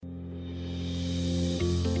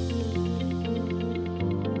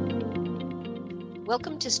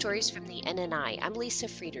Welcome to Stories from the NNI. I'm Lisa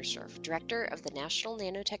Friedersdorf, Director of the National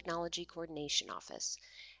Nanotechnology Coordination Office.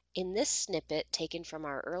 In this snippet taken from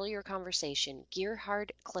our earlier conversation,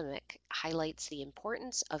 Gerhard Klimek highlights the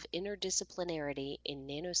importance of interdisciplinarity in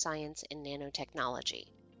nanoscience and nanotechnology.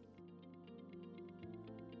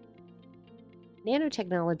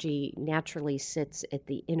 Nanotechnology naturally sits at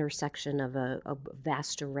the intersection of a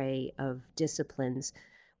vast array of disciplines.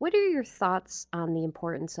 What are your thoughts on the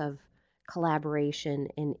importance of collaboration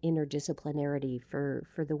and interdisciplinarity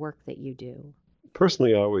for the work that you do?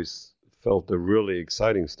 Personally, I always felt the really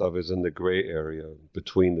exciting stuff is in the gray area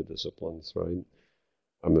between the disciplines, right?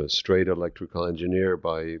 I'm a straight electrical engineer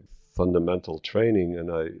by fundamental training, and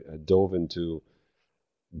I dove into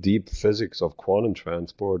deep physics of quantum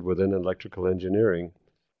transport within electrical engineering.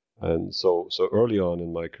 And so early on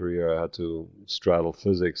in my career, I had to straddle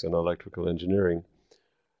physics and electrical engineering.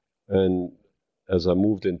 And as I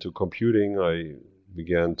moved into computing, I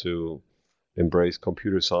began to embrace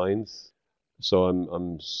computer science. So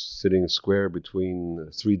I'm sitting square between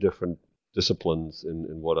three different disciplines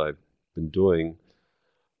in what I've been doing.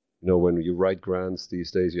 You know, when you write grants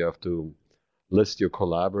these days, you have to list your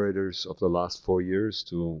collaborators of the last 4 years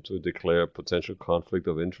to declare potential conflict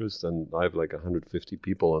of interest, and I have like 150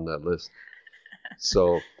 people on that list.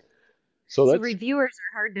 So that's reviewers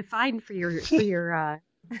are hard to find for your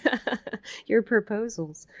your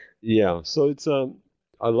proposals. Yeah, so it's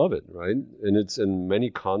I love it, right? And it's in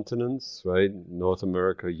many continents, right? North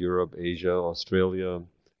America, Europe, Asia, Australia,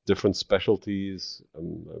 different specialties. I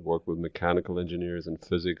work with mechanical engineers in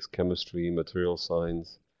physics, chemistry, material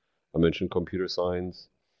science. I mentioned computer science.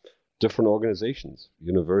 Different organizations,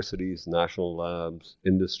 universities, national labs,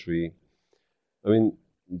 industry. I mean,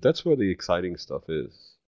 that's where the exciting stuff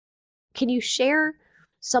is. Can you share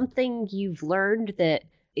something you've learned that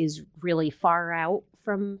is really far out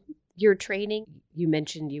from your training? You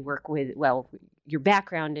mentioned you work with, your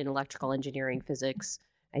background in electrical engineering, physics,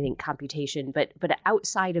 I think computation, but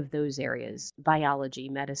outside of those areas, biology,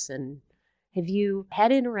 medicine, have you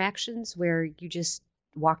had interactions where you just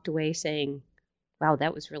walked away saying, wow,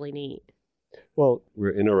 that was really neat? Well,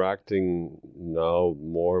 we're interacting now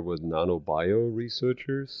more with nanobio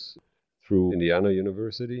researchers through Indiana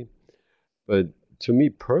University. But to me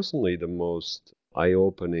personally, the most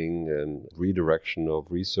eye-opening and redirection of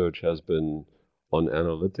research has been on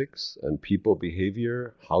analytics and people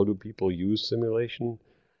behavior. How do people use simulation?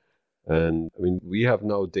 And I mean, we have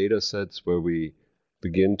now data sets where we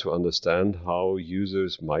begin to understand how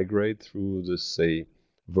users migrate through this, say,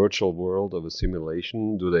 virtual world of a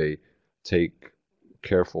simulation. Do they take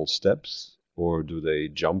careful steps or do they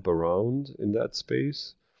jump around in that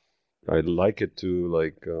space? I'd like it to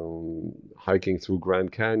like hiking through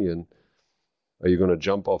Grand Canyon. Are you going to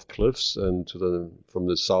jump off cliffs and from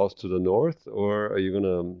the south to the north, or are you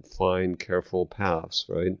going to find careful paths,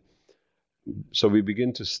 right? So we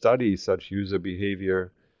begin to study such user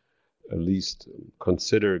behavior, at least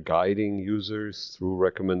consider guiding users through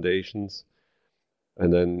recommendations,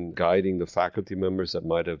 and then guiding the faculty members that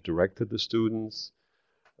might have directed the students,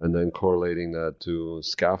 and then correlating that to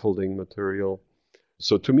scaffolding material.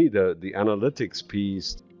 So to me, the analytics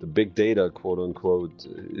piece, the big data, quote unquote,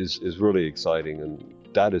 is really exciting. And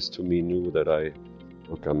that is to me new that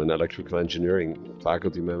I'm an electrical engineering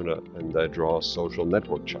faculty member and I draw social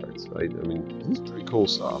network charts, right? I mean, this is pretty cool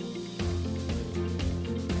stuff.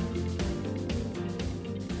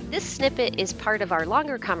 This snippet is part of our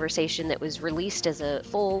longer conversation that was released as a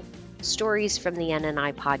full Stories from the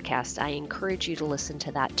NNI podcast. I encourage you to listen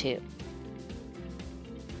to that too.